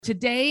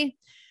Today,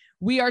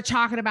 we are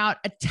talking about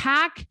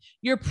attack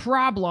your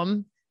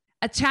problem.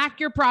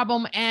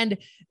 And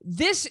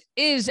this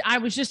is, I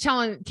was just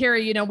telling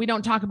Carrie, we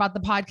don't talk about the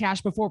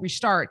podcast before we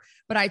start,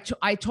 but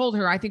I told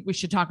her, I think we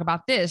should talk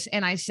about this.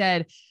 And I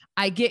said,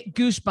 I get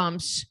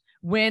goosebumps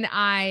when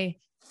I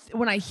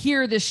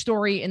hear this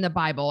story in the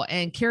Bible.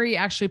 And Carrie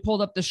actually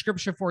pulled up the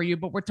scripture for you,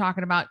 but we're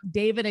talking about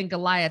David and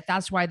Goliath.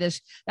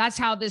 That's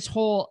how this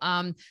whole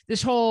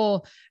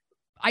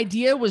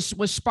idea was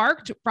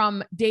sparked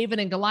from David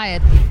and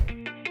Goliath.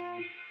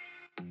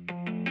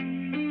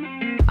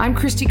 I'm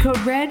Christy Code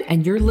Red,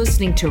 and you're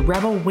listening to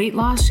Rebel Weight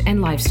Loss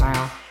and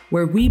Lifestyle,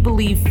 where we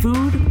believe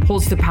food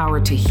holds the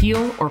power to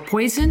heal or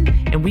poison,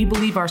 and we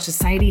believe our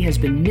society has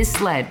been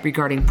misled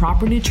regarding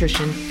proper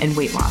nutrition and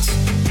weight loss.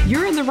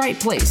 You're in the right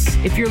place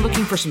if you're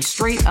looking for some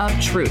straight up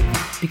truth,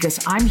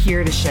 because I'm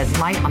here to shed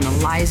light on the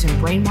lies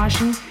and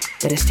brainwashing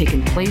that has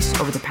taken place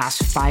over the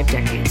past 5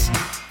 decades.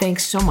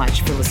 Thanks so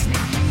much for listening.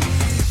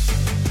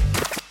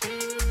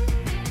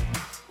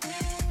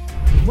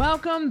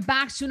 Welcome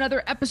back to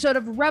another episode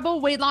of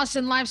Rebel Weight Loss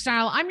and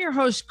Lifestyle. I'm your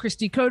host,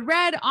 Christy Code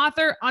Red,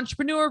 author,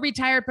 entrepreneur,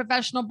 retired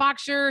professional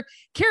boxer.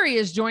 Carrie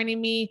is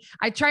joining me.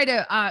 I try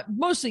to,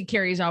 mostly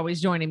Carrie's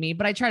always joining me,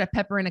 but I try to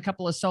pepper in a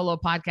couple of solo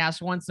podcasts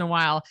once in a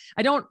while.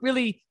 I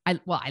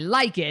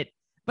like it,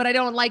 but I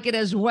don't like it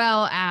as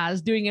well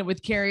as doing it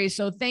with Carrie.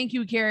 So thank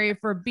you, Carrie,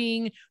 for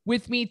being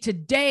with me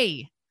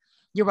today.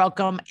 You're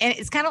welcome. And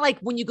it's kind of like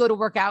when you go to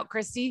work out,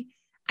 Christy,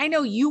 I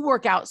know you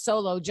work out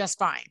solo just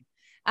fine.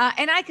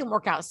 And I can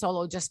work out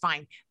solo just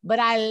fine, but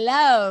I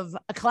love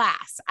a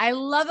class.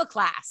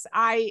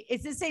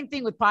 It's the same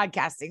thing with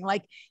podcasting.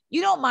 Like,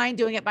 you don't mind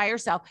doing it by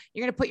yourself.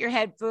 You're going to put your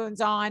headphones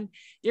on.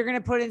 You're going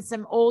to put in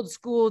some old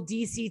school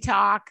DC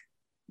talk.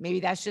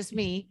 Maybe that's just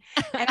me.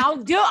 And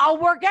I'll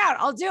work out.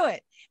 I'll do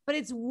it. But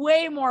it's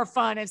way more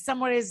fun if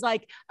someone is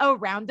like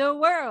around the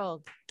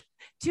world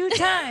 2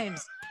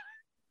 times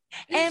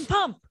and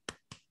pump.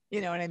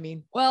 You know what I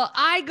mean? Well,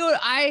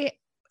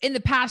 in the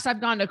past,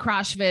 I've gone to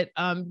CrossFit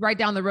right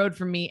down the road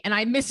from me, and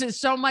I miss it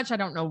so much. I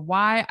don't know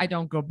why I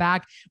don't go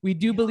back. We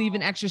do believe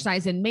in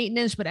exercise and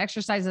maintenance, but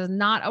exercise is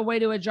not a way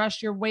to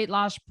address your weight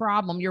loss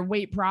problem, your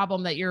weight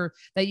problem that you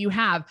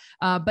have.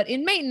 But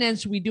in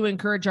maintenance, we do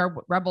encourage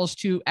our rebels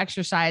to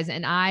exercise,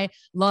 and I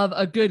love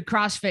a good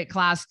CrossFit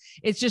class.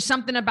 It's just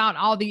something about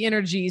all the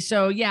energy.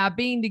 So yeah,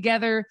 being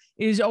together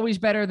is always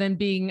better than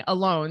being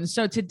alone.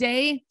 So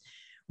today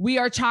we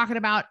are talking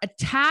about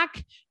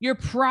attack your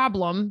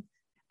problem.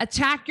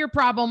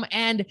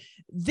 And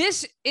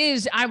this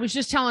is, I was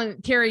just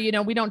telling Carrie,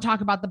 we don't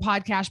talk about the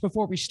podcast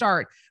before we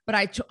start, but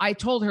I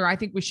told her, I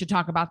think we should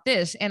talk about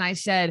this. And I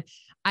said,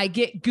 I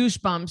get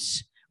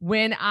goosebumps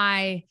when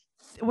I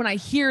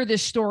hear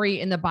this story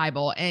in the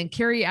Bible. And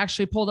Carrie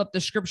actually pulled up the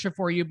scripture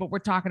for you, but we're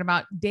talking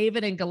about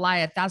David and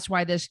Goliath. That's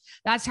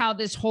how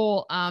this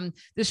whole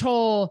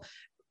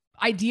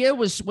idea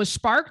was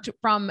sparked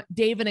from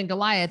David and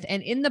Goliath.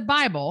 And in the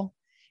Bible,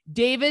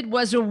 David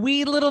was a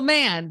wee little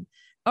man.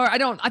 Or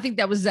I think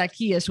that was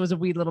Zacchaeus was a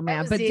wee little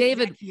man, but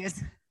David,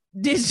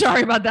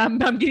 sorry about that.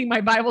 I'm getting my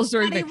Bible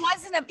story. But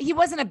he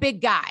wasn't a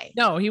big guy.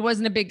 No, he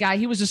wasn't a big guy.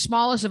 He was the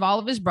smallest of all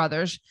of his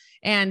brothers,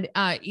 and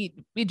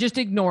he just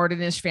ignored in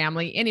his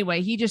family.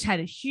 Anyway, he just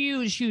had a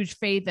huge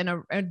faith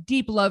and a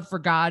deep love for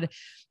God.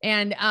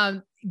 And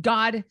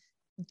God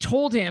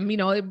told him,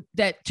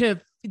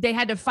 they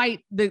had to fight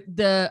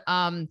the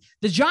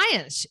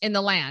giants in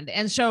the land.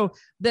 And so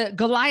the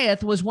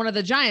Goliath was one of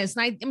the giants.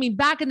 And I mean,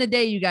 back in the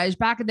day, you guys,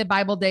 back in the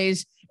Bible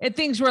days,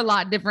 things were a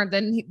lot different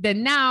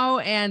than now.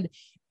 And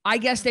I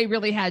guess they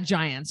really had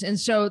giants. And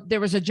so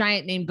there was a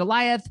giant named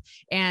Goliath,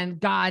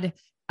 and God,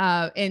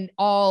 and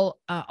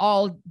all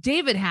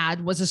David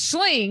had was a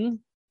sling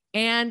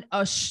and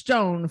a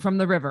stone from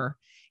the river.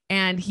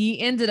 And he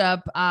ended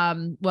up,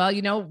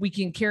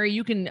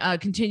 you can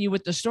continue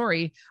with the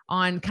story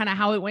on kind of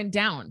how it went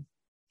down.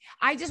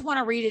 I just want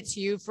to read it to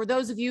you. For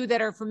those of you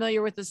that are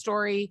familiar with the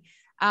story,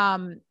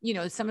 some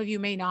of you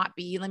may not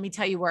be. Let me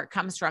tell you where it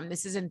comes from.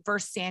 This is in 1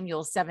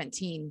 Samuel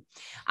 17.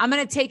 I'm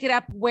going to take it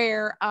up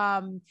where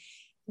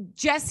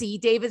Jesse,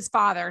 David's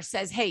father,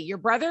 says, hey, your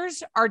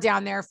brothers are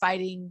down there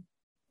fighting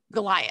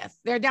Goliath.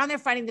 They're down there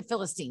fighting the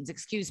Philistines,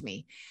 excuse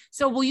me.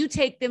 So will you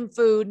take them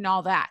food and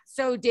all that?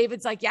 So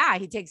David's like, yeah,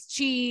 he takes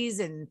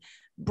cheese and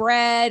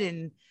bread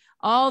and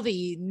all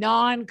the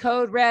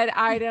non-code red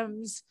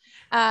items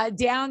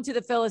down to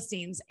the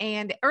Philistines.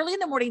 And early in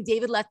the morning,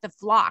 David left the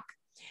flock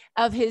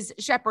of his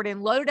shepherd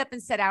and loaded up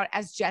and set out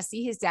as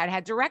Jesse, his dad,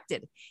 had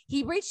directed.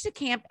 He reached the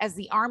camp as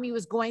the army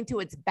was going to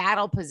its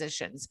battle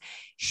positions,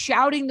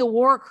 shouting the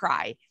war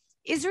cry.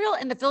 Israel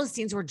and the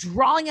Philistines were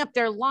drawing up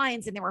their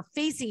lines and they were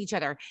facing each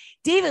other.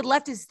 David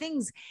left his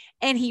things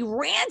and he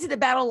ran to the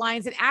battle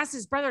lines and asked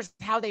his brothers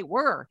how they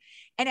were.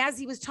 And as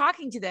he was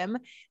talking to them,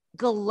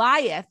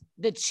 Goliath,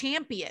 the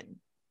champion,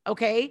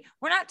 okay,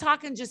 we're not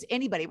talking just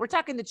anybody. We're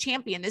talking the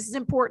champion. This is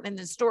important in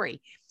this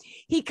story.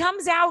 He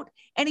comes out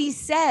and he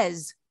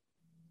says,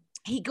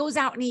 he goes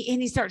out and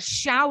he starts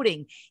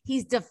shouting.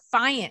 He's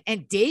defiant.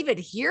 And David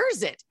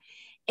hears it.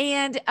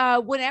 And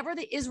whenever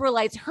the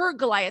Israelites heard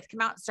Goliath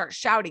come out and start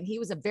shouting, he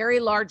was a very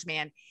large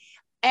man,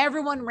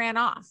 everyone ran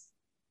off.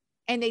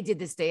 And they did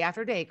this day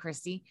after day,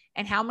 Christy.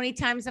 And how many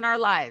times in our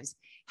lives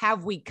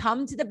have we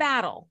come to the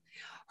battle,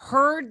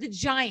 heard the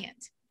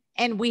giant,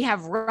 and we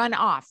have run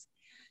off?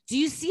 Do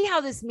you see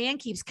how this man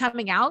keeps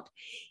coming out?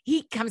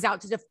 He comes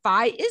out to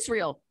defy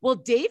Israel. Well,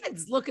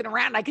 David's looking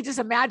around. I could just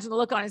imagine the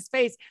look on his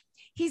face.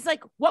 He's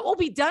like, what will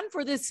be done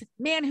for this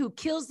man who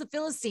kills the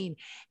Philistine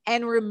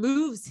and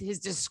removes his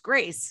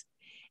disgrace?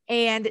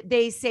 And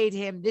they say to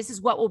him, this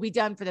is what will be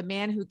done for the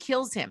man who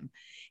kills him.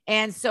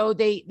 And so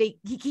he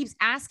keeps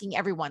asking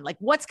everyone, like,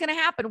 what's going to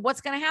happen?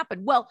 What's going to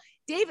happen? Well,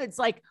 David's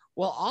like,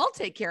 well, I'll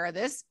take care of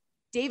this.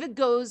 David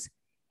goes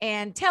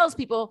and tells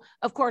people,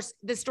 of course,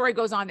 the story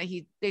goes on that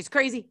he's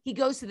crazy. He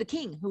goes to the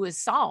king, who is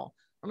Saul.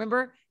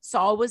 Remember,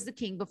 Saul was the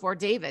king before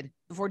David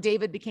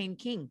became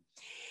king.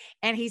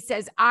 And he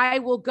says, I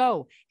will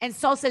go. And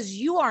Saul says,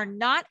 you are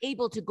not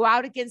able to go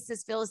out against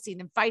this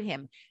Philistine and fight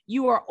him.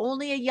 You are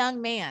only a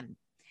young man,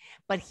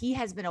 but he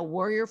has been a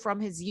warrior from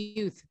his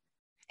youth.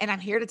 And I'm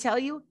here to tell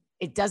you,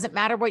 it doesn't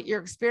matter what your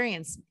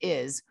experience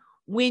is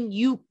when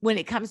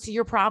it comes to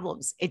your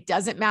problems, it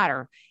doesn't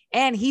matter.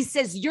 And he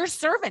says, your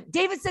servant,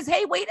 David says,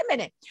 hey, wait a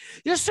minute.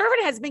 Your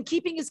servant has been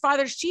keeping his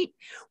father's sheep.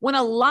 When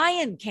a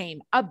lion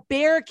came, a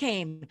bear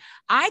came,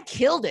 I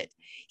killed it.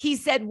 He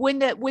said, when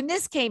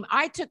this came,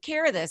 I took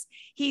care of this.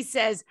 He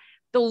says,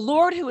 the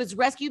Lord who has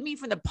rescued me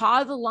from the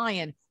paw of the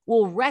lion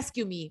will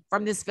rescue me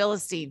from this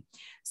Philistine.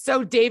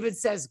 So David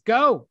says,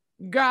 go,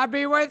 God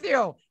be with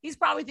you. He's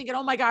probably thinking,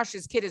 oh my gosh,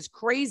 this kid is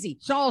crazy.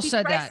 Saul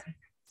said that.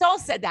 Saul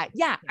said that.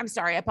 Yeah, I'm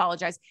sorry. I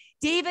apologize.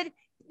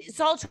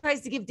 Saul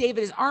tries to give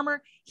David his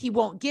armor. He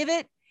won't give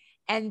it.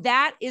 And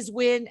that is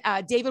when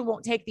David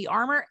won't take the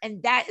armor.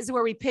 And that is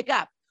where we pick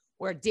up,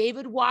 where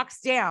David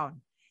walks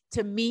down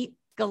to meet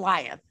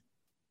Goliath.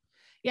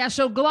 Yeah.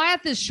 So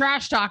Goliath is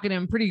trash talking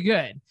him pretty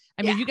good.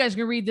 I mean, you guys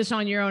can read this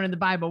on your own in the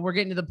Bible. We're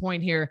getting to the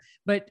point here,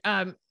 but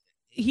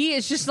he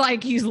is just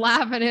like, he's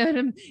laughing at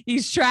him.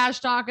 He's trash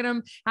talking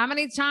him. How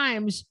many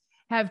times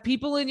have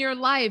people in your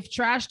life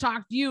trash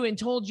talked you and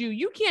told you,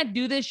 you can't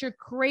do this. You're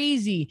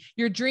crazy.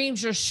 Your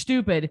dreams are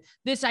stupid.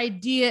 This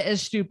idea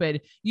is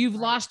stupid. You've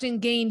lost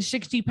and gained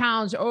 60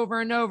 pounds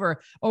over and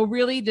over. Oh,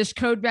 really? This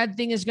code red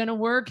thing is going to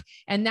work.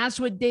 And that's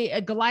what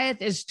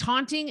Goliath is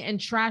taunting and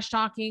trash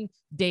talking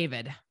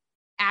David.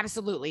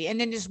 Absolutely. And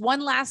then just one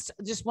last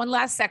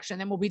section,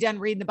 then we'll be done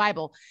reading the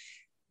Bible.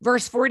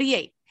 Verse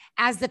 48.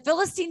 As the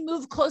Philistine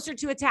moved closer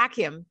to attack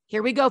him,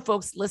 here we go,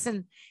 folks.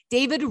 Listen,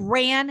 David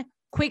ran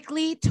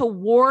quickly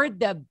toward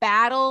the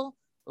battle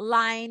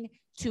line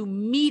to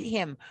meet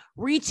him.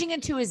 Reaching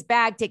into his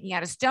bag, taking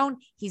out a stone,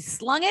 he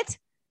slung it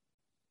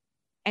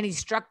and he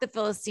struck the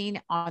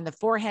Philistine on the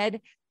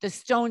forehead. The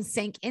stone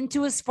sank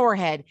into his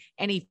forehead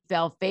and he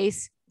fell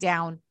face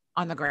down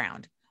on the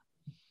ground.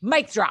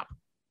 Mic drop.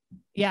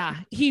 Yeah,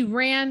 he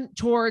ran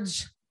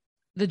towards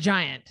the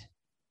giant.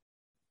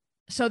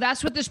 So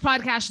that's what this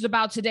podcast is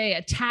about today,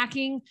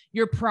 attacking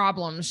your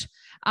problems.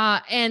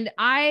 And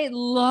I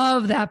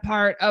love that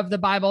part of the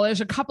Bible.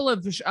 There's a couple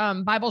of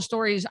Bible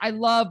stories. I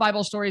love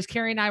Bible stories.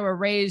 Carrie and I were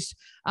raised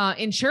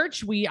in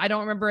church. I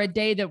don't remember a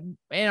day that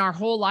in our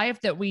whole life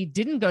that we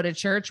didn't go to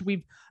church.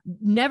 We've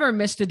never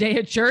missed a day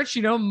at church,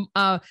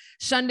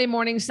 Sunday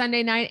morning,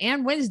 Sunday night,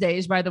 and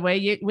Wednesdays, by the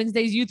way,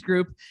 Wednesday's youth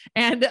group.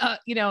 And,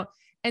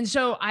 and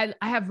so I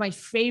have my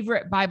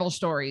favorite Bible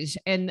stories,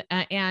 and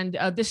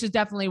this is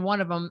definitely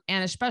one of them.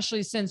 And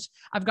especially since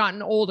I've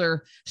gotten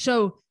older.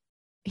 So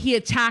he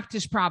attacked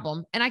his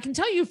problem. And I can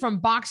tell you from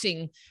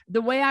boxing,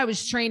 the way I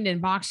was trained in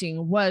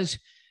boxing was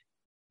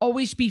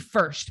always be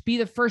first, be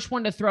the first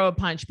one to throw a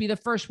punch, be the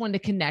first one to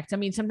connect. I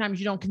mean,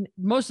 sometimes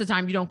most of the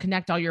time you don't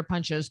connect all your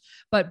punches,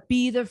 but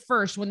be the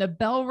first when the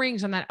bell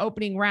rings on that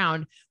opening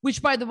round,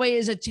 which by the way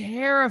is a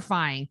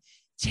terrifying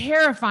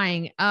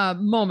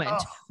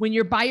moment when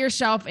you're by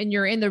yourself and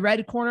you're in the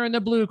red corner and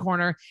the blue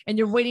corner and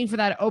you're waiting for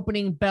that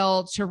opening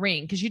bell to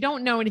ring because you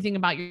don't know anything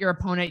about your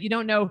opponent. You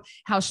don't know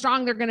how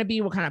strong they're going to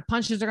be, what kind of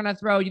punches they're going to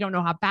throw. You don't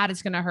know how bad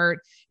it's going to hurt.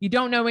 You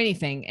don't know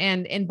anything.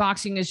 And in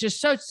boxing is just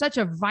such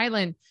a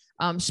violent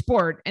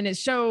sport. And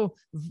it's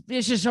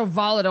just so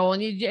volatile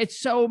and it's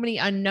so many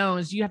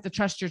unknowns. You have to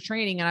trust your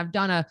training. And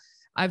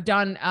I've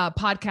done a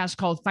podcast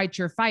called Fight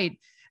Your Fight.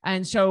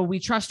 And so we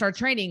trust our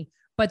training.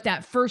 But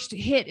that first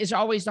hit is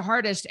always the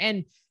hardest.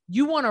 And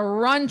you want to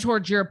run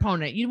towards your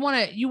opponent. You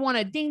want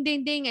to ding,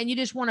 ding, ding. And you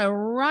just want to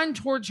run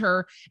towards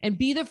her and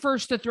be the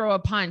first to throw a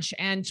punch.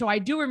 And so I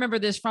do remember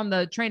this from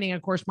the training.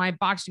 Of course, my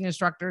boxing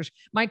instructors,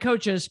 my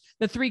coaches,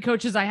 the 3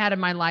 coaches I had in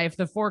my life,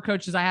 the 4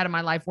 coaches I had in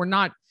my life were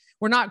not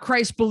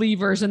Christ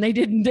believers. And they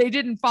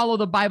didn't follow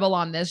the Bible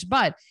on this,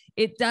 but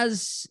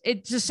it's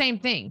the same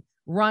thing.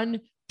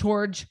 Run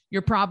towards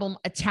your problem,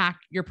 attack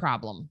your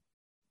problem.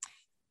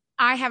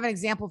 I have an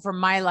example from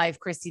my life,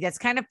 Christy, that's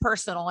kind of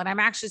personal, and I'm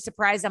actually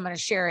surprised I'm going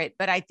to share it,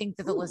 but I think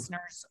that the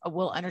listeners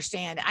will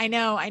understand. I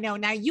know.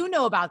 Now you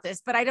know about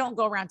this, but I don't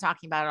go around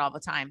talking about it all the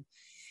time.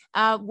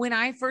 When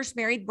I first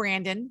married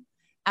Brandon,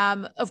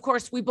 Of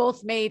course,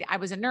 I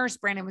was a nurse.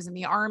 Brandon was in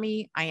the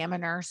Army. I am a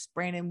nurse.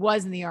 Brandon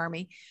was in the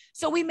Army.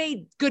 So we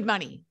made good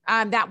money.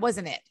 That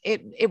wasn't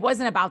it. It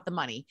wasn't about the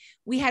money.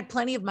 We had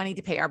plenty of money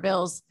to pay our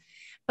bills.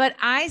 But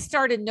I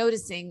started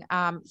noticing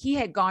he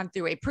had gone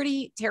through a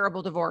pretty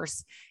terrible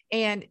divorce,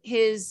 and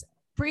his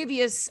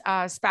previous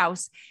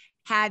spouse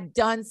had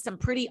done some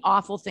pretty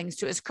awful things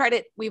to his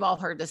credit. We've all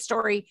heard the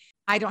story.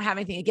 I don't have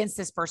anything against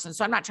this person,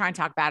 so I'm not trying to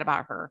talk bad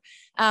about her,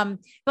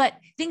 but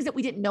things that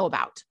we didn't know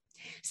about.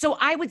 So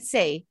I would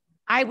say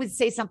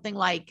something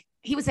like,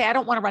 he would say, I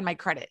don't want to run my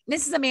credit. And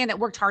this is a man that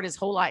worked hard his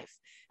whole life,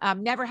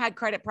 never had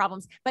credit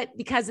problems, but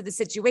because of the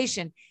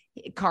situation,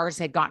 cars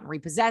had gotten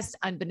repossessed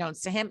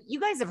unbeknownst to him. You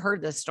guys have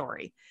heard this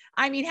story.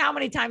 I mean, how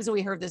many times have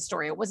we heard this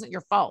story? It wasn't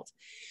your fault.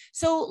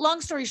 So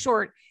long story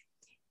short,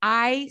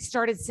 I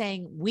started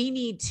saying,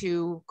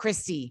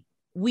 Christy,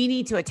 we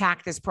need to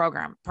attack this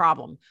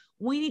problem.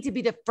 We need to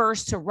be the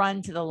first to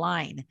run to the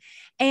line.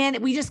 And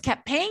we just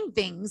kept paying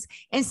things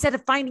instead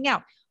of finding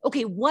out,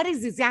 okay, what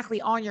is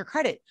exactly on your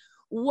credit?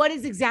 What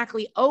is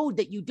exactly owed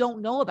that you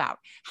don't know about?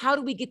 How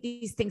do we get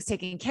these things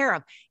taken care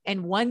of?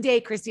 And one day,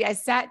 Christy, I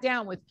sat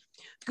down with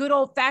good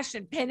old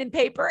fashioned pen and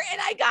paper,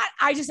 and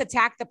I just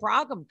attacked the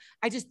problem.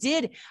 I just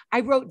did.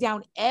 I wrote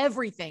down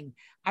everything.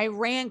 I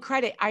ran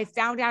credit. I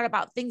found out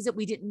about things that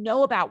we didn't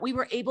know about. We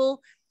were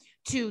able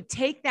to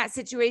take that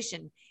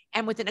situation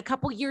and within a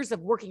couple of years of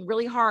working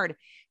really hard,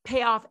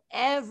 pay off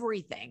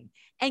everything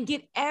and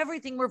get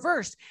everything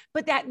reversed.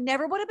 But that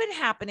never would have been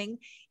happening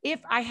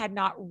if I had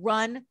not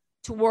run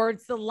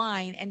towards the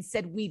line and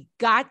said, we've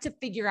got to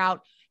figure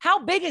out,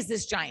 how big is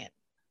this giant?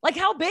 Like,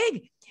 how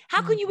big?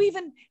 How can you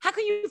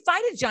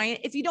fight a giant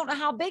if you don't know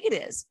how big it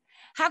is?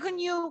 How can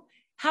you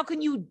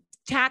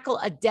tackle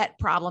a debt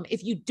problem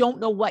if you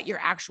don't know what your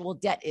actual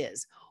debt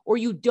is, or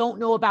you don't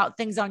know about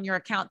things on your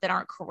account that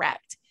aren't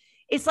correct?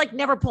 It's like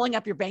never pulling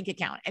up your bank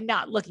account and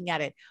not looking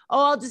at it.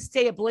 Oh, I'll just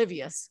stay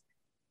oblivious.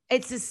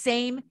 It's the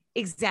same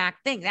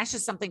exact thing. That's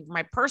just something from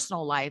my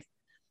personal life,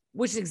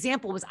 which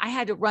example was I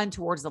had to run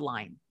towards the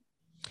line.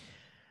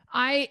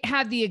 I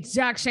had the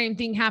exact same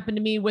thing happen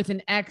to me with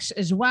an ex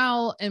as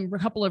well, and a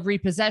couple of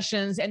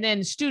repossessions, and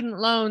then student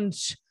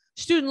loans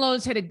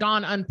had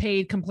gone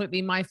unpaid,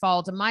 completely my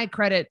fault. And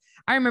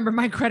I remember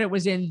my credit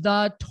was in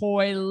the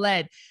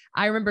toilet.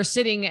 I remember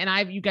sitting,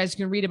 and you guys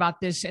can read about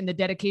this in the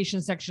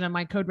dedication section of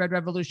my Code Red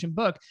Revolution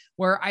book,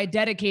 where I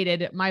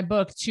dedicated my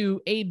book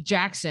to Abe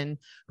Jackson,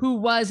 who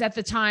was at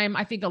the time,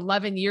 I think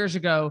 11 years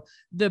ago,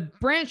 the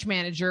branch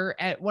manager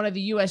at one of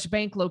the US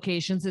Bank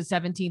locations at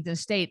 17th and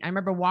State. I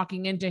remember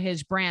walking into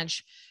his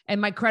branch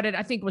and my credit,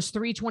 I think, was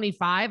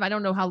 325. I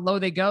don't know how low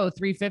they go,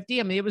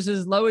 350. I mean, it was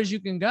as low as you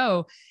can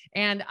go.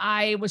 And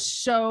I was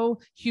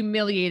so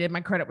humiliated.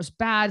 My credit was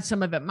bad.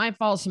 Some of it my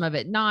fault, some of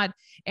it not.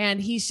 And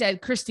he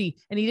said, Christy,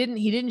 and he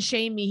didn't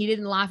shame me. He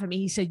didn't laugh at me.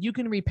 He said, you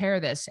can repair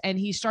this. And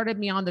he started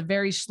me on the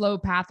very slow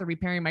path of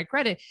repairing my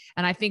credit.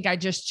 And I think I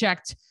just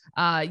checked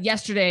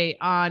yesterday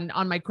on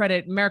my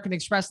credit. American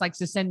Express likes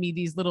to send me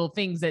these little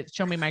things that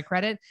show me my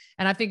credit.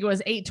 And I think it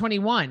was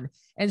 821.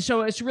 And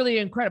so it's really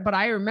incredible. But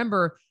I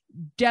remember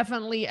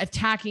definitely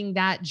attacking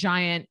that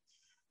giant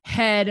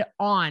head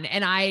on.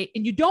 And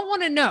you don't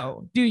want to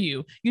know, do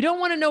you? You don't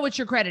want to know what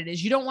your credit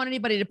is. You don't want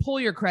anybody to pull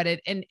your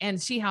credit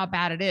and see how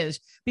bad it is,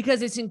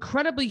 because it's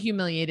incredibly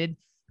humiliating.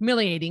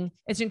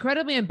 It's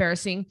incredibly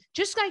embarrassing.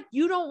 Just like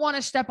you don't want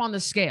to step on the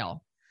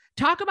scale.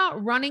 Talk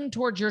about running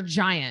towards your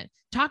giant.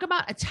 Talk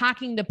about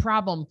attacking the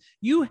problem.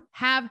 You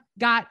had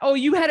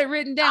it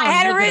written down. I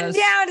had it written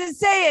down to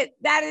say it.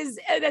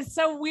 That's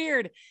so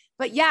weird.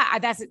 But yeah,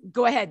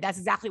 go ahead. That's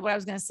exactly what I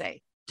was going to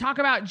say. Talk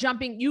about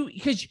jumping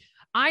because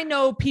I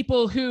know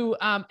people who,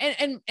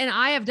 and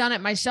I have done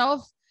it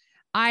myself.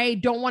 I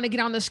don't want to get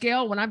on the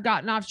scale when I've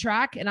gotten off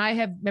track, and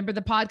remember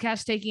the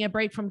podcast, Taking a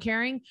Break from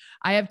Caring.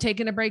 I have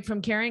taken a break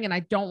from caring, and I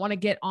don't want to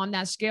get on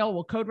that scale.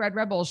 Well, Code Red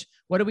Rebels,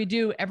 what do we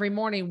do every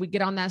morning? We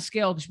get on that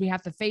scale because we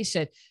have to face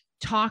it.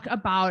 Talk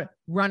about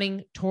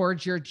running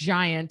towards your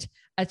giant.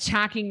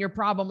 Attacking your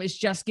problem is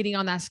just getting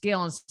on that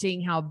scale and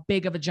seeing how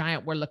big of a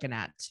giant we're looking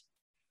at.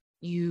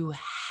 You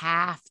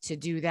have to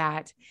do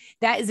that.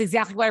 That is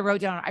exactly what I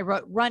wrote down. I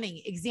wrote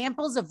running,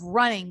 examples of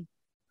running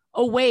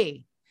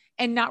away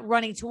and not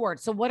running toward.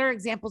 So what are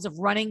examples of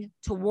running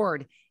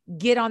toward?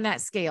 Get on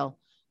that scale,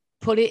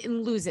 put it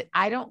and lose it.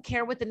 I don't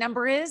care what the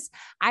number is.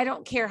 I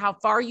don't care how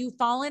far you've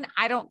fallen.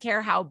 I don't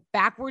care how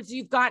backwards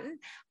you've gotten.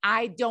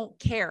 I don't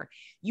care.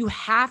 You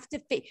have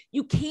to,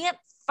 you can't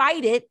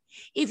fight it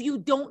if you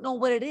don't know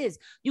what it is.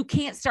 You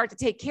can't start to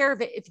take care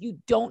of it if you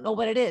don't know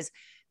what it is.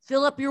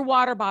 Fill up your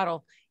water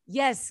bottle.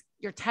 Yes,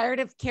 you're tired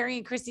of Carrie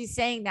and Christy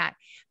saying that,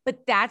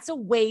 but that's a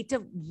way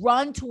to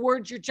run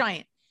towards your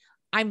giant.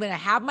 I'm going to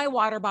have my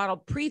water bottle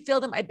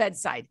pre-filled at my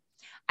bedside.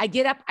 I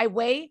get up, I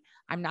weigh.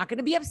 I'm not going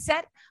to be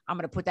upset. I'm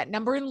going to put that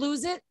number and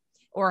lose it,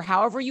 or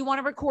however you want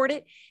to record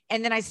it.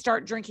 And then I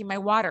start drinking my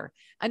water.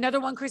 Another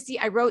one, Christy,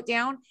 I wrote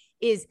down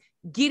is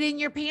get in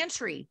your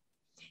pantry.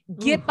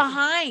 Get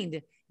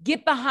behind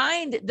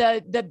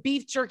the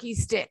beef jerky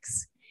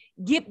sticks.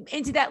 Get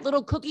into that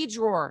little cookie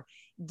drawer.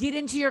 Get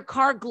into your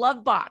car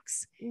glove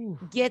box. Ooh.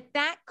 Get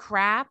that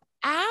crap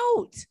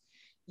out.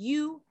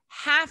 You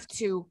have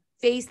to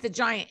face the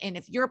giant. And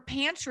if your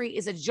pantry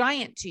is a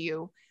giant to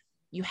you,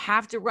 you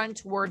have to run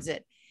towards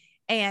it.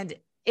 And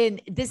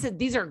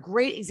these are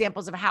great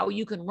examples of how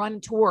you can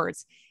run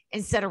towards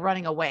instead of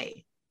running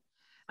away.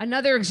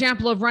 Another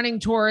example of running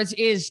towards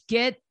is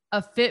get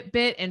a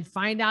Fitbit and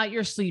find out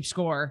your sleep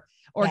score,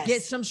 or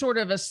get some sort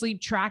of a sleep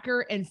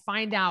tracker and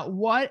find out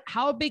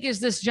how big is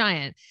this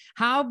giant?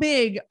 How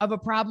big of a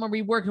problem are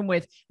we working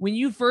with? When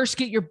you first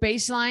get your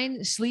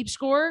baseline sleep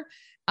score,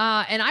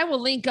 and I will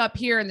link up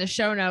here in the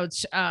show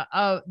notes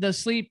of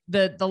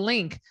the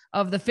link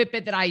of the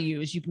Fitbit that I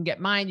use. You can get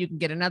mine. You can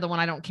get another one.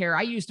 I don't care.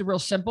 I use the real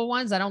simple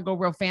ones. I don't go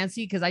real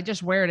fancy because I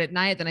just wear it at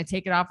night. Then I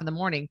take it off in the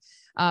morning.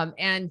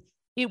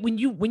 When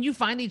you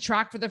finally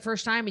track for the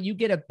first time and you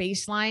get a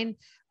baseline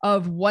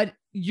of what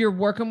you're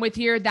working with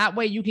here, that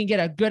way you can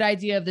get a good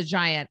idea of the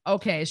giant.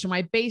 Okay, so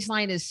my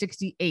baseline is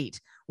 68,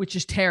 which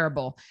is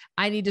terrible.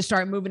 I need to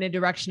start moving in a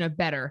direction of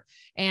better.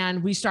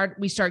 And we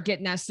start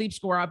getting that sleep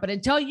score up. But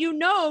until you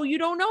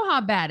don't know how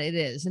bad it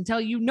is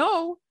until you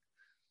know.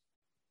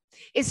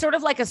 It's sort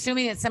of like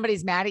assuming that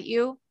somebody's mad at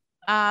you,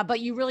 but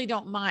you really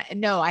don't mind.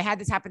 No, I had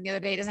this happen the other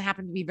day. It doesn't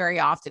happen to me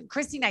very often.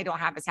 Christy and I don't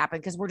have this happen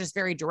because we're just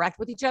very direct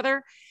with each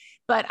other.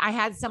 But I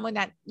had someone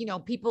that,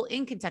 people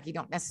in Kentucky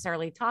don't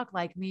necessarily talk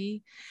like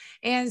me.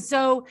 And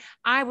so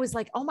I was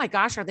like, oh my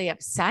gosh, are they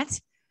upset?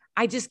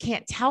 I just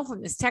can't tell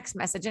from this text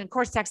message. And of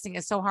course, texting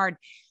is so hard.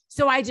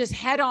 So I just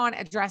head on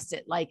addressed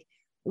it. Like,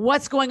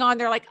 what's going on?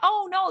 They're like,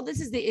 oh no,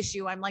 this is the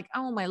issue. I'm like,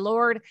 oh my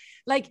Lord.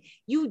 Like,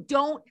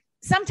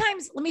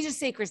 sometimes, let me just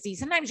say, Christy,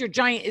 sometimes your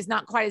giant is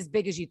not quite as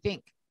big as you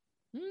think.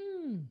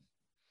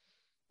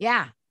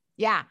 Yeah.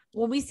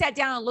 When we sat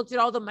down and looked at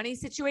all the money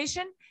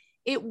situation,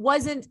 it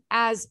wasn't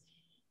as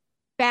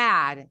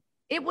bad.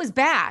 It was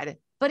bad,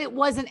 but it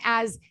wasn't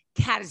as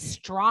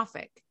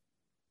catastrophic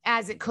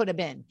as it could have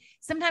been.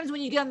 Sometimes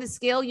when you get on the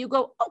scale, you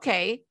go,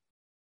 okay,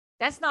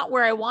 that's not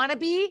where I want to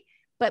be,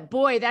 but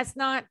boy, that's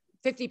not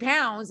 50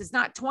 pounds. It's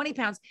not 20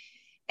 pounds.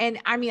 And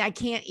I mean, I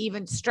can't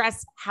even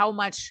stress how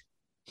much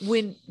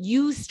when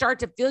you start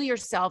to feel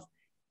yourself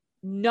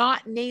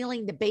not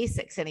nailing the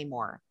basics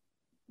anymore,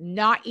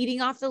 not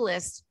eating off the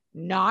list,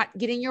 not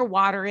getting your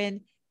water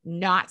in,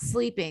 not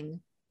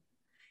sleeping,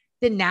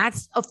 then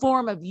that's a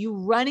form of you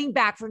running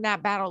back from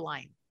that battle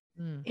line.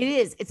 It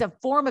is. It's a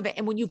form of it.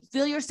 And when you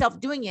feel yourself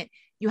doing it,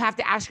 you have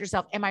to ask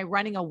yourself, am I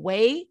running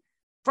away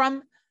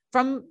from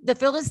the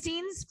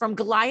Philistines, from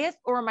Goliath,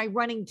 or am I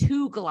running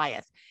to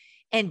Goliath?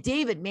 And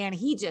David, man,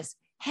 he just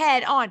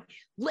head on.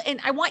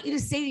 And I want you to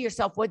say to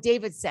yourself what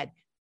David said.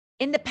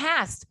 In the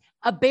past,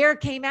 a bear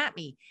came at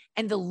me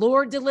and the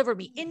Lord delivered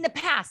me. In the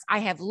past, I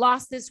have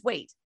lost this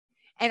weight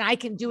and I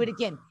can do it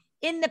again.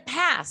 In the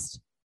past,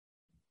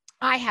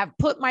 I have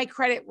put my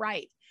credit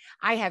right.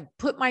 I have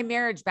put my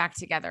marriage back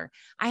together.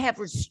 I have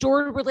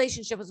restored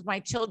relationships with my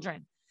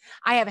children.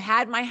 I have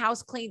had my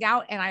house cleaned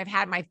out and I've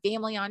had my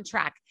family on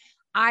track.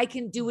 I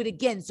can do it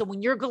again. So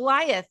when your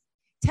Goliath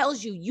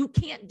tells you you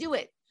can't do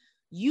it,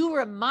 you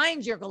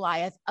remind your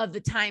Goliath of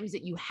the times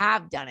that you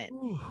have done it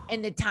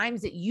and the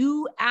times that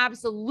you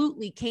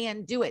absolutely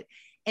can do it.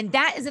 And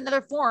that is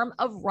another form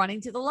of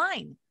running to the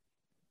line.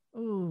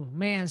 Oh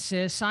man,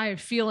 sis, I'm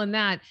feeling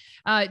that.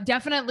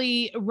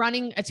 Definitely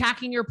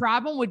attacking your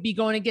problem would be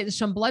going and getting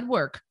some blood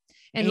work.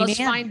 And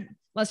Amen.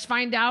 let's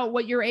find out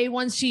what your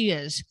A1C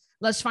is.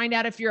 Let's find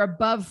out if you're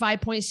above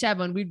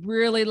 5.7. We'd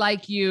really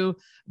like you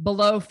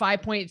below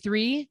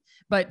 5.3,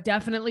 but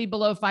definitely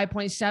below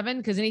 5.7,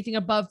 because anything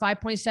above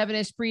 5.7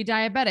 is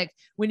pre-diabetic.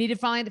 We need to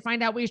find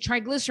out what your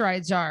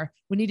triglycerides are.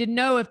 We need to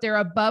know if they're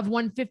above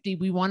 150.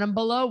 We want them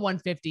below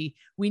 150.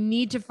 We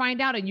need to find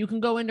out, and you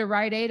can go into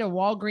Rite Aid or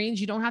Walgreens.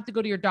 You don't have to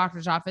go to your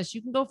doctor's office.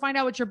 You can go find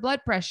out what your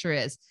blood pressure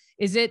is.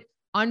 Is it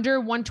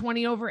under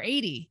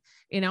 120/80?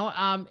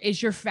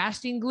 Is your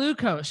fasting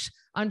glucose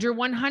under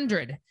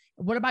 100?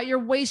 What about your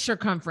waist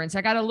circumference?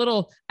 I got a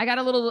little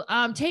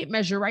tape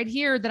measure right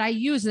here that I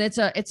use. And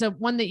it's a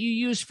one that you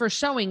use for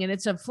sewing, and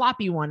it's a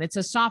floppy one. It's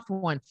a soft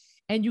one.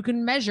 And you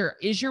can measure,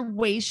 is your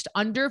waist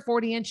under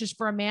 40 inches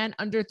for a man,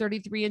 under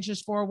 33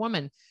 inches for a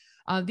woman?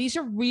 These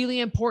are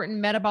really important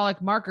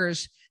metabolic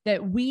markers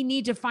that we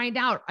need to find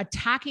out.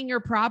 Attacking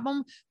your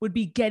problem would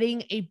be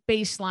getting a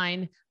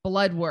baseline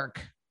blood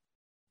work.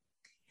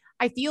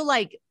 I feel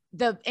like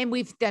and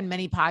we've done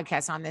many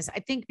podcasts on this, I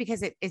think,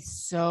 because it is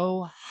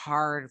so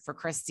hard for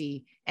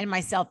Christy and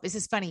myself. This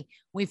is funny.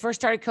 When we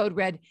first started Code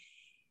Red,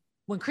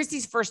 when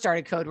Christy's first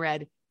started Code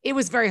Red, it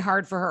was very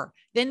hard for her.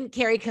 Then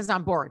Carrie comes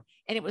on board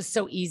and it was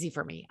so easy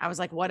for me. I was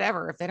like,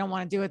 whatever, if they don't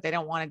want to do it, they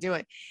don't want to do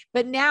it.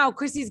 But now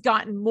Christy's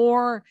gotten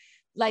more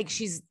like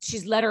she's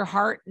let her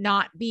heart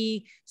not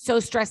be so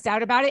stressed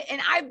out about it.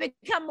 And I've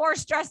become more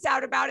stressed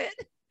out about it.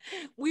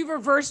 We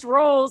reversed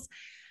roles.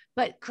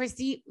 But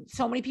Christy,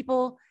 so many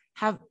people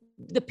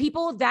the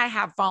people that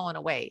have fallen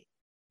away,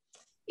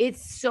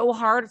 it's so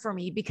hard for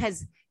me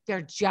because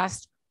they're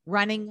just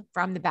running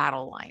from the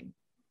battle line.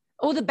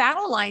 Oh, the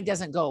battle line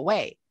doesn't go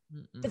away.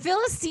 The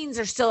Philistines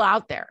are still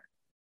out there.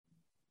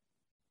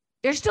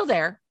 They're still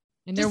there.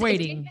 And they're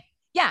waiting.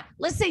 Yeah.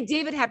 Let's say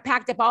David had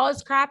packed up all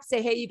his crap,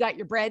 say, hey, you got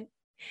your bread,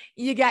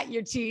 you got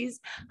your cheese.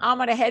 I'm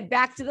going to head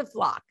back to the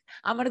flock.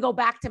 I'm going to go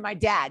back to my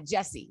dad,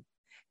 Jesse.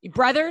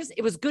 Brothers,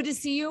 it was good to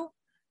see you.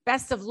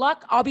 Best of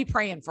luck. I'll be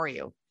praying for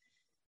you.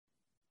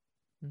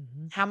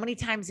 Mm-hmm. How many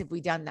times have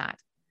we done that?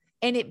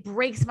 And it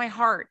breaks my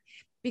heart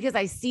because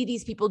I see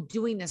these people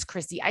doing this,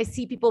 Christy. I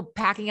see people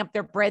packing up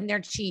their bread and their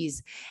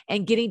cheese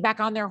and getting back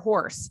on their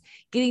horse,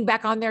 getting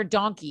back on their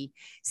donkey,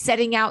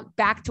 setting out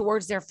back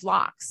towards their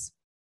flocks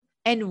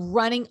and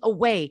running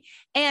away.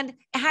 And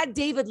had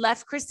David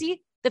left,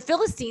 Christy, the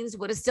Philistines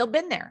would have still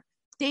been there.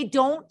 They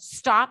don't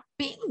stop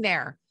being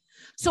there.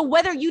 So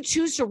whether you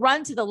choose to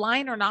run to the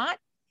line or not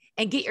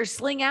and get your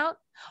sling out,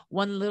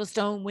 one little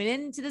stone went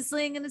into the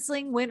sling and the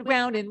sling went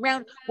round and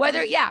round.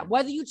 Whether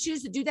you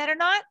choose to do that or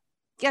not,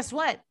 guess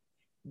what?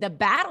 The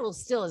battle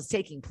still is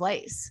taking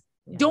place.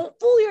 Yeah. Don't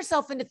fool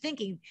yourself into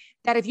thinking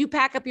that if you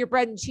pack up your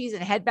bread and cheese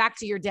and head back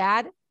to your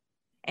dad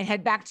and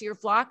head back to your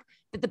flock,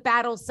 that the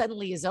battle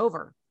suddenly is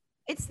over.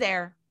 It's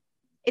there.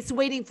 It's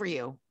waiting for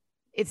you.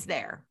 It's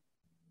there.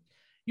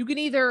 You can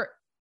either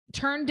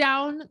turn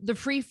down the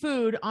free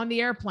food on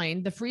the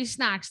airplane, the free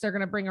snacks they're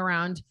going to bring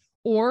around,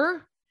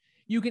 or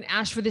you can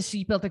ask for the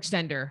seatbelt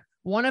extender.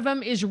 One of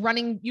them is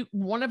running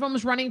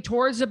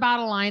towards the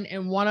battle line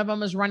and one of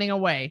them is running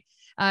away.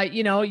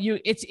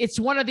 It's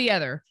one or the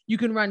other. You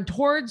can run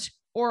towards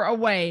or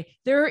away.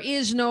 There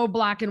is no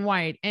black and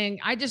white. And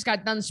I just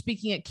got done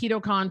speaking at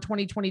KetoCon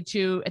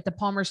 2022 at the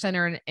Palmer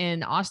Center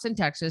in Austin,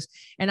 Texas.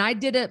 And I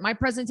did it. My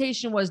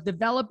presentation was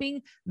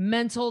developing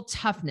mental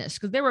toughness,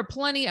 because there were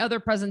plenty other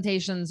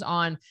presentations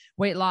on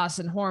weight loss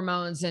and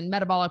hormones and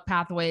metabolic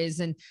pathways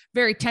and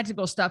very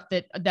technical stuff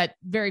that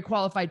very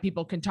qualified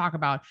people can talk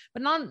about.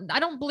 But I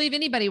don't believe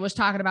anybody was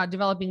talking about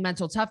developing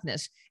mental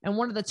toughness. And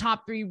one of the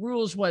top 3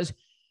 rules was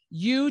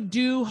you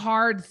do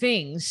hard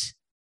things.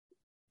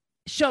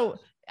 So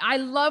I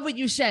love what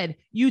you said.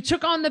 You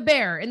took on the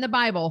bear in the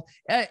Bible.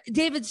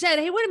 David said,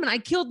 hey, wait a minute. I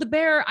killed the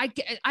bear.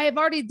 I have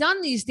already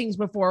done these things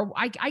before.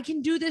 I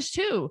can do this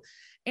too.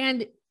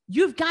 And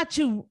you've got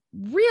to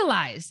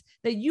realize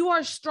that you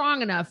are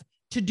strong enough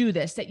to do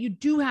this, that you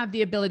do have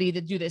the ability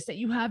to do this, that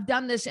you have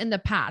done this in the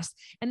past,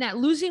 and that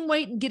losing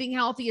weight and getting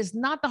healthy is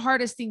not the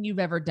hardest thing you've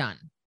ever done.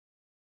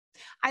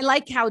 I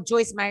like how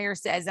Joyce Meyer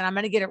says, and I'm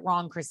going to get it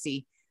wrong,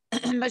 Chrissy,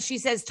 but she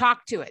says,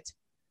 talk to it.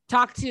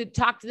 Talk to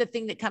the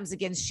thing that comes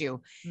against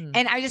you.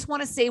 And I just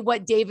want to say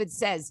what David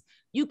says.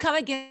 You come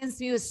against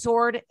me with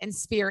sword and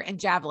spear and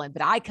javelin,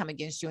 but I come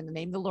against you in the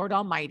name of the Lord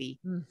Almighty,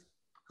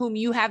 whom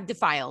you have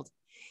defiled.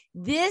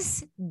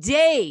 This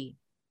day,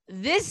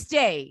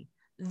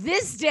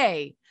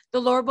 the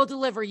Lord will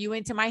deliver you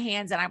into my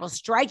hands, and I will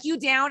strike you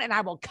down and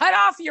I will cut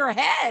off your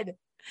head.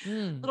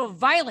 Little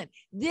violent.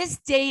 This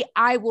day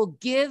I will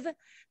give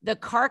the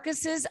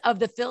carcasses of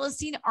the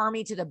Philistine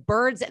army to the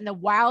birds and the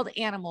wild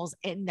animals,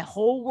 and the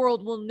whole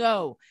world will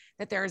know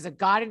that there is a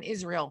God in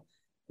Israel.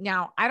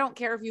 Now, I don't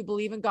care if you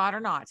believe in God or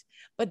not,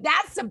 but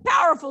that's some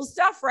powerful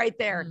stuff right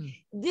there.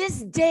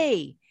 This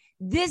day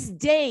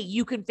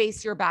you can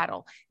face your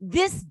battle.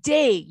 This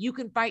day you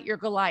can fight your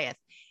Goliath.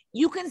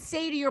 You can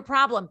say to your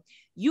problem,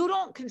 you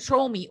don't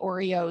control me,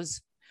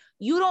 Oreos.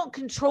 You don't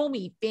control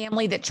me,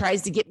 family that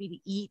tries to get me to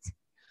eat.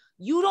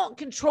 You don't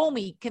control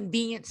me,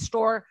 convenience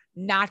store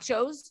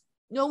nachos.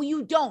 No,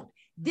 you don't.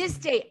 This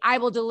day I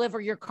will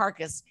deliver your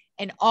carcass,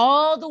 and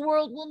all the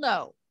world will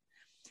know.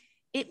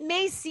 It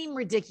may seem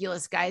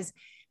ridiculous, guys,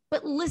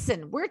 but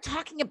listen, we're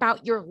talking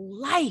about your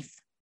life.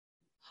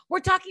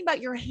 We're talking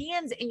about your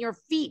hands and your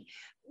feet.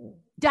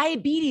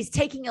 Diabetes,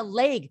 taking a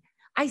leg.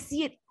 I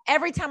see it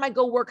every time I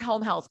go work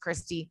home health,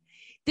 Christy.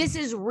 This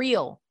is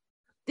real.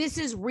 This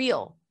is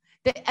real.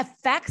 The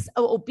effects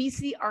of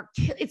obesity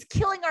it's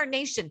killing our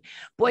nation.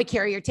 Boy,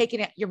 Carrie,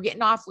 you're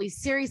getting awfully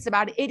serious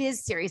about it. It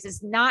is serious.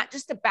 It's not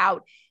just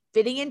about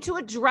fitting into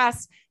a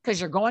dress because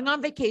you're going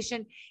on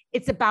vacation.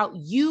 It's about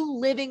you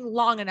living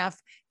long enough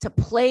to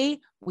play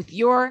with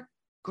your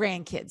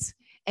grandkids.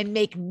 And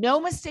make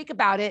no mistake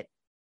about it,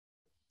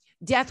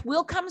 death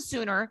will come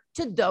sooner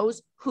to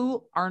those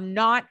who are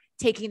not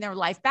taking their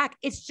life back.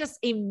 It's just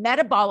a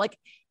metabolic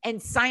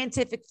and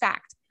scientific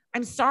fact.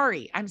 I'm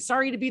sorry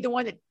to be the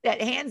one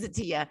that hands it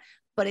to you,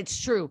 but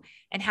it's true.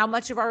 And how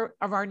much of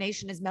our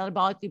nation is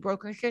metabolically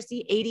broken,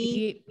 Kirsty?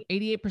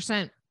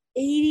 88%.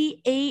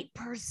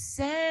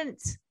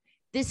 88%.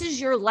 This is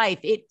your life.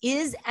 It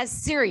is as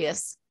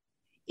serious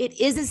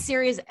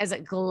as a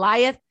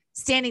Goliath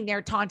standing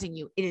there taunting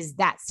you. It is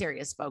that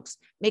serious, folks.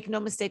 Make no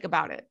mistake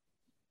about it.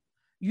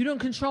 You don't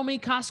control me,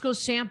 Costco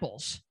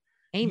samples.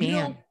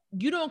 Amen.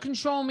 You don't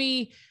control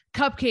me,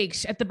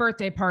 cupcakes at the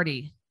birthday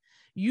party.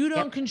 You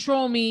don't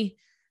control me,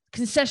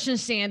 concession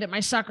stand at my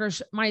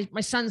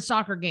son's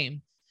soccer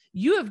game.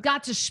 You have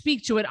got to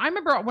speak to it. I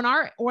remember when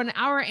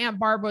our Aunt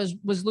Barb was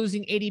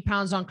losing 80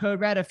 pounds on Code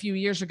Red a few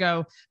years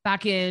ago,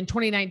 back in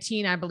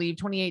 2019, I believe,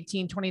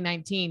 2018,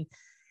 2019,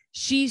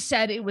 she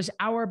said it was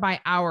hour by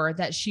hour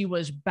that she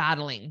was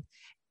battling,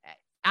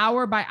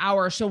 hour by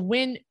hour. So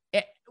when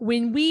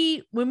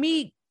we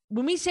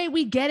when we say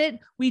we get it,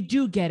 we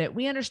do get it.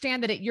 We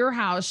understand that at your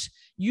house,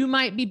 you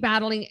might be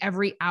battling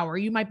every hour.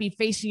 You might be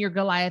facing your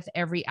Goliath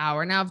every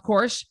hour. Now, of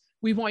course,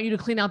 we want you to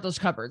clean out those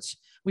cupboards.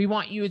 We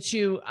want you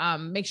to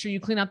make sure you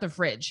clean out the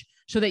fridge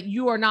so that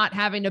you are not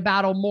having to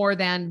battle more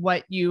than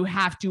what you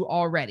have to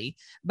already.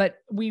 But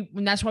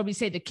and that's why we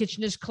say the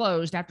kitchen is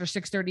closed after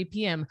 6:30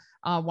 p.m.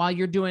 While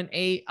you're doing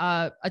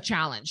a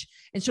challenge.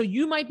 And so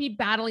you might be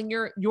battling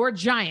your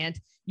giant.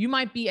 You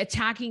might be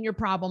attacking your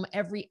problem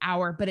every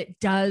hour, but it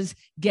does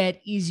get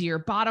easier.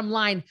 Bottom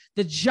line,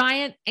 the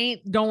giant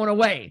ain't going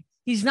away.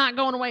 He's not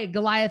going away.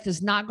 Goliath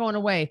is not going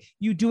away.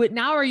 You do it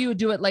now or you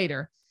do it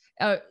later.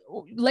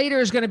 Later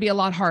is going to be a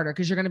lot harder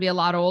because you're going to be a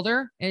lot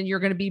older and you're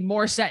going to be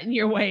more set in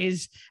your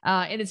ways.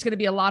 And it's going to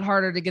be a lot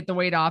harder to get the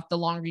weight off the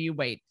longer you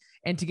wait,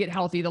 and to get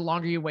healthy the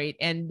longer you wait.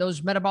 And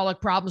those metabolic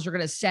problems are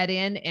going to set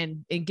in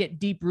and get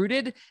deep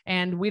rooted.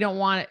 And we don't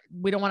want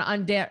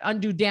to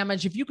undo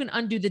damage. If you can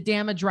undo the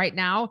damage right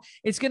now,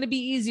 it's going to be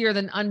easier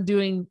than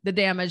undoing the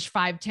damage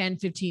 5, 10,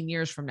 15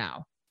 years from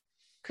now.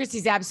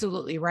 Christy's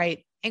absolutely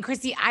right. And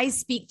Christy, I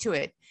speak to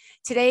it.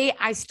 Today,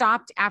 I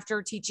stopped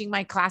after teaching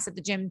my class at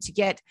the gym to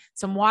get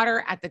some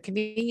water at the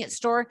convenience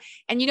store.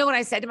 And you know what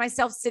I said to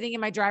myself sitting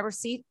in my driver's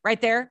seat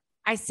right there?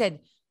 I said,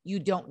 you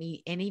don't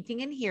need anything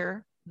in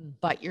here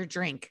but your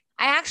drink.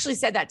 I actually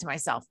said that to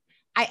myself.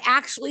 I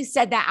actually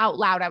said that out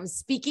loud. I was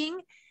speaking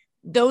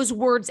those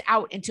words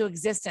out into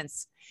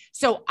existence.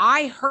 So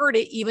I heard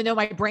it, even though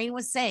my brain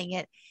was saying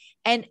it.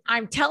 And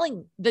I'm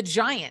telling the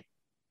giant,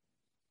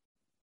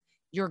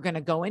 you're going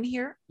to go in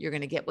here, you're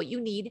going to get what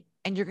you need,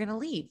 and you're going to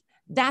leave.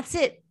 That's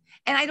it.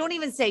 And I don't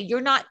even say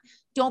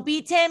don't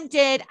be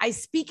tempted. I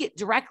speak it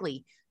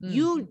directly.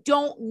 You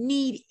don't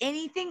need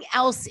anything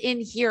else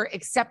in here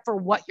except for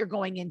what you're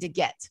going in to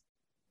get.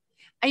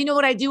 And you know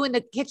what I do in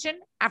the kitchen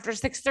after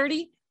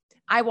 6:30?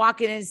 I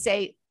walk in and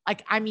say,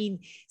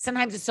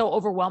 sometimes it's so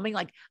overwhelming.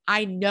 Like,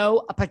 I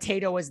know a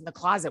potato is in the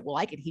closet. Well,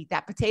 I could heat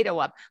that potato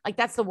up. Like,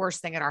 that's the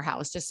worst thing in our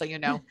house, just so you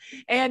know.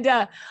 And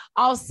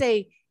I'll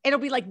say, it'll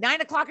be like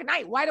 9:00 at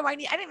night. I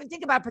didn't even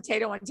think about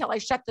potato until I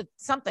shut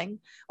something,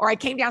 or I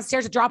came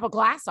downstairs to drop a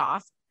glass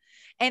off.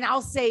 And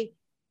I'll say,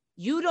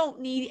 you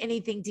don't need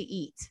anything to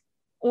eat,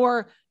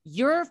 or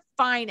you're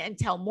fine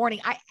until morning.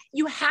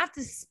 You have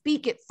to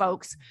speak it,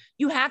 folks.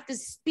 You have to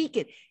speak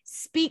it.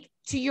 Speak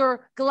to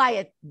your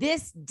Goliath.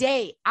 This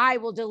day I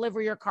will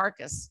deliver your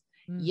carcass.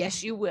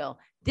 Yes, you will.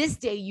 This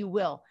day you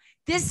will.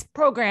 This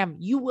program,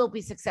 you will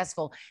be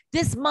successful.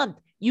 This month,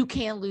 you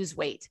can lose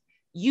weight.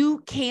 You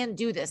can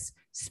do this.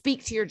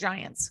 Speak to your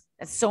giants.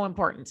 That's so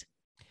important.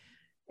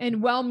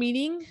 And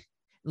well-meaning,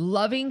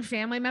 loving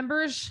family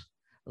members,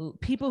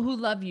 people who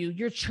love you,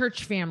 your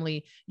church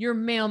family, your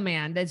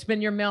mailman that's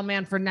been your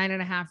mailman for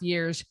 9.5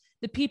 years,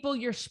 the people,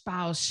 your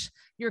spouse,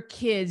 your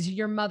kids,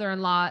 your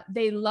mother-in-law,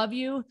 they love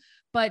you,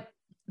 but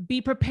be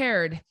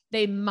prepared.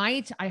 They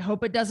might, I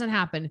hope it doesn't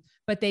happen,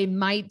 but they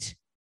might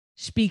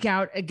speak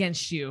out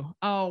against you.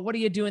 Oh, what are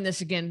you doing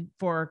this again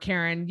for,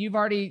 Karen? You've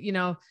already,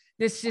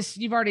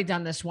 you've already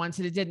done this once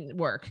and it didn't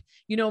work.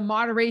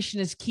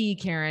 Moderation is key,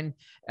 Karen.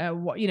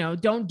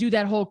 Don't do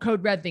that whole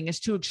code red thing. It's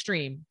too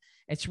extreme.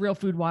 It's real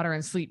food, water,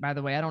 and sleep, by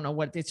the way. I don't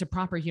know it's a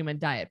proper human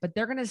diet, but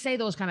they're going to say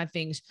those kind of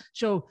things.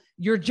 So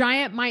your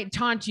giant might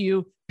taunt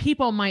you.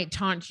 People might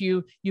taunt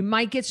you. You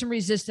might get some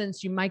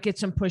resistance. You might get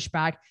some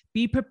pushback.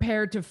 Be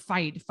prepared to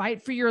fight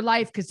for your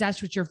life, because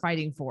that's what you're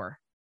fighting for.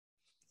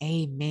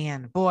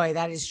 Amen. Boy,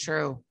 that is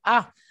true.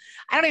 I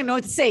don't even know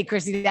what to say,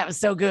 Christy. That was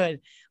so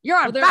good.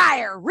 You're on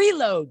fire.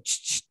 Reload.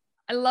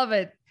 I love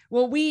it.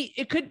 Well,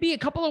 it could be a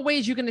couple of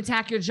ways you can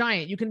attack your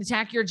giant. You can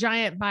attack your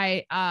giant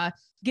by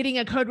getting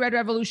a Code Red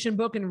Revolution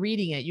book and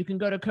reading it. You can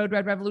go to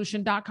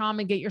coderedrevolution.com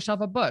and get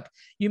yourself a book.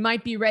 You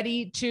might be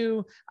ready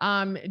to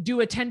do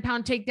a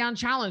 10-pound takedown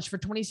challenge for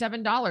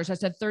 $27.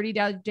 That's a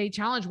 30-day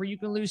challenge where you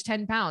can lose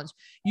 10 pounds.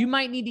 You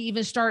might need to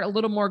even start a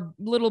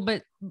little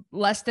bit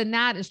less than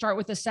that and start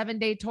with a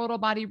 7-day total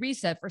body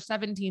reset for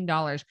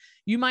 $17.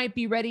 You might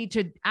be ready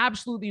to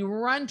absolutely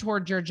run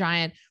towards your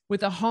giant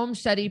with a home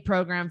study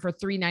program for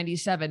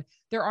 $397.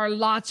 There are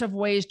lots of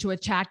ways to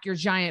attack your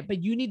giant,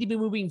 but you need to be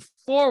moving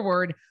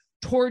forward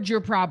towards your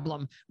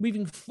problem,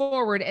 moving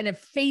forward and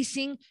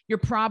facing your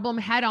problem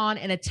head on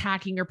and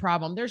attacking your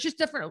problem. There's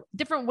just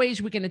different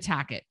ways we can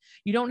attack it.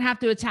 You don't have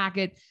to attack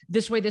it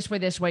this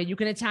way. You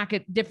can attack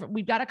it different.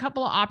 We've got a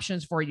couple of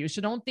options for you. So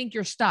don't think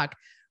you're stuck.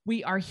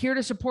 We are here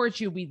to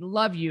support you. We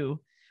love you.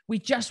 We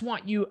just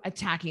want you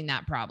attacking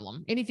that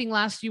problem. Anything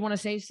last you want to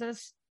say,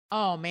 sis?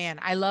 Oh man,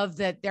 I love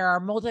that there are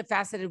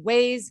multifaceted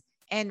ways.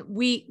 And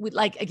we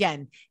like,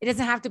 again, it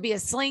doesn't have to be a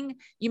sling.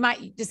 You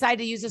might decide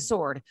to use a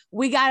sword.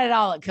 We got it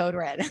all at Code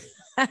Red.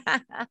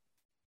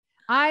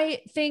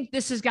 I think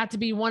this has got to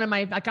be one of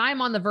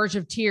I'm on the verge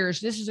of tears.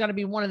 This has got to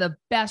be one of the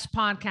best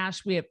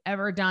podcasts we have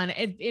ever done.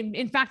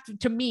 In fact,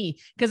 to me,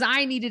 because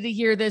I needed to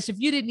hear this. If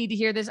you didn't need to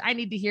hear this, I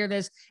need to hear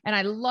this. And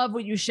I love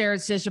what you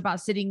shared, sis, about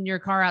sitting in your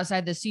car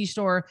outside the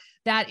C-store.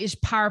 That is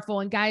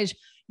powerful. And guys,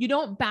 you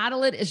don't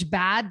battle it as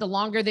bad the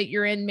longer that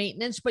you're in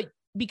maintenance, but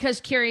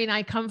because Carrie and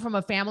I come from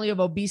a family of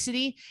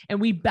obesity and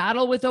we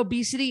battle with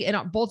obesity in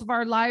both of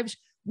our lives,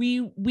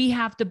 we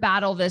have to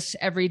battle this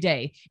every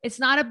day. It's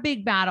not a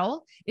big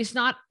battle. It's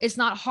not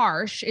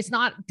harsh.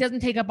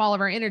 Doesn't take up all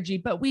of our energy,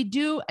 but we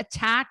do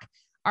attack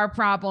our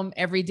problem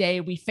every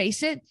day. We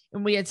face it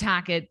and we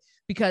attack it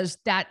because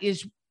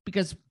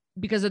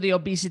of the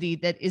obesity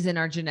that is in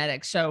our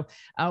genetics. So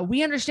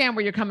we understand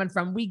where you're coming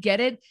from. We get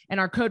it. And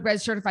our Code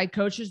Red certified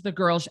coaches, the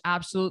girls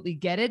absolutely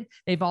get it.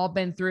 They've all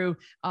been through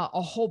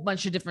a whole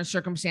bunch of different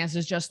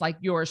circumstances, just like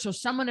yours. So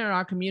someone in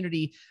our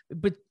community,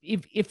 but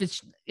if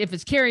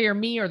it's Carrie or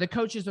me or the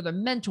coaches or the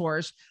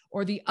mentors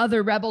or the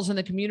other rebels in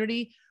the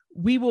community,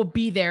 we will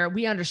be there.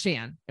 We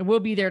understand, and we'll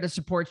be there to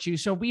support you.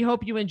 So we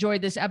hope you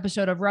enjoyed this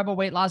episode of Rebel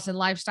Weight Loss and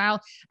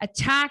Lifestyle.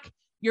 Attack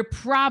your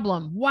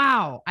problem.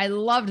 Wow. I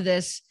loved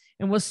this.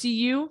 And we'll see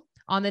you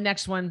on the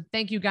next one.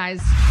 Thank you,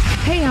 guys.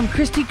 Hey, I'm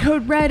Christy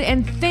Code Red,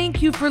 and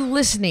thank you for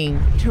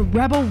listening to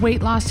Rebel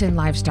Weight Loss and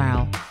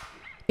Lifestyle.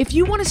 If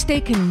you want to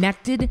stay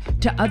connected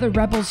to other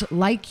rebels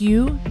like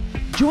you,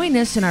 join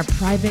us in our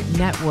private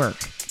network.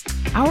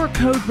 Our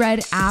Code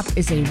Red app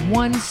is a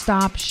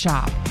one-stop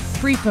shop,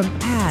 free from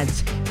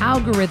ads,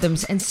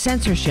 algorithms, and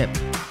censorship,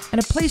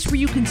 and a place where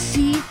you can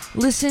see,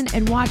 listen,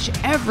 and watch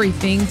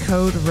everything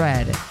Code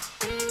Red.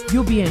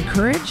 You'll be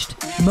encouraged,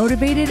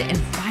 motivated, and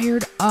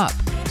fired up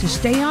to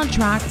stay on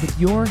track with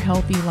your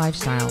healthy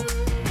lifestyle.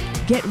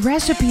 Get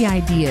recipe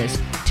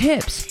ideas,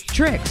 tips,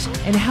 tricks,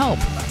 and help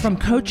from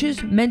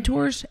coaches,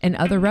 mentors, and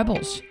other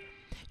rebels.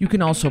 You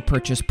can also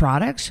purchase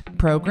products,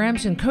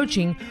 programs, and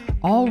coaching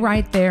all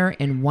right there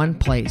in one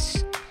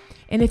place.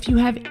 And if you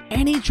have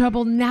any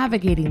trouble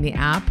navigating the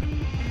app,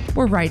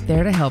 we're right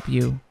there to help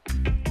you.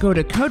 Go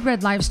to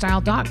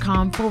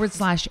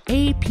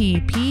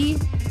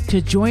coderedlifestyle.com/APP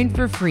to join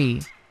for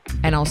free.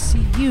 And I'll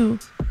see you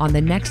on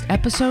the next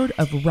episode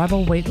of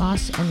Rebel Weight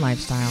Loss and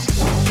Lifestyle.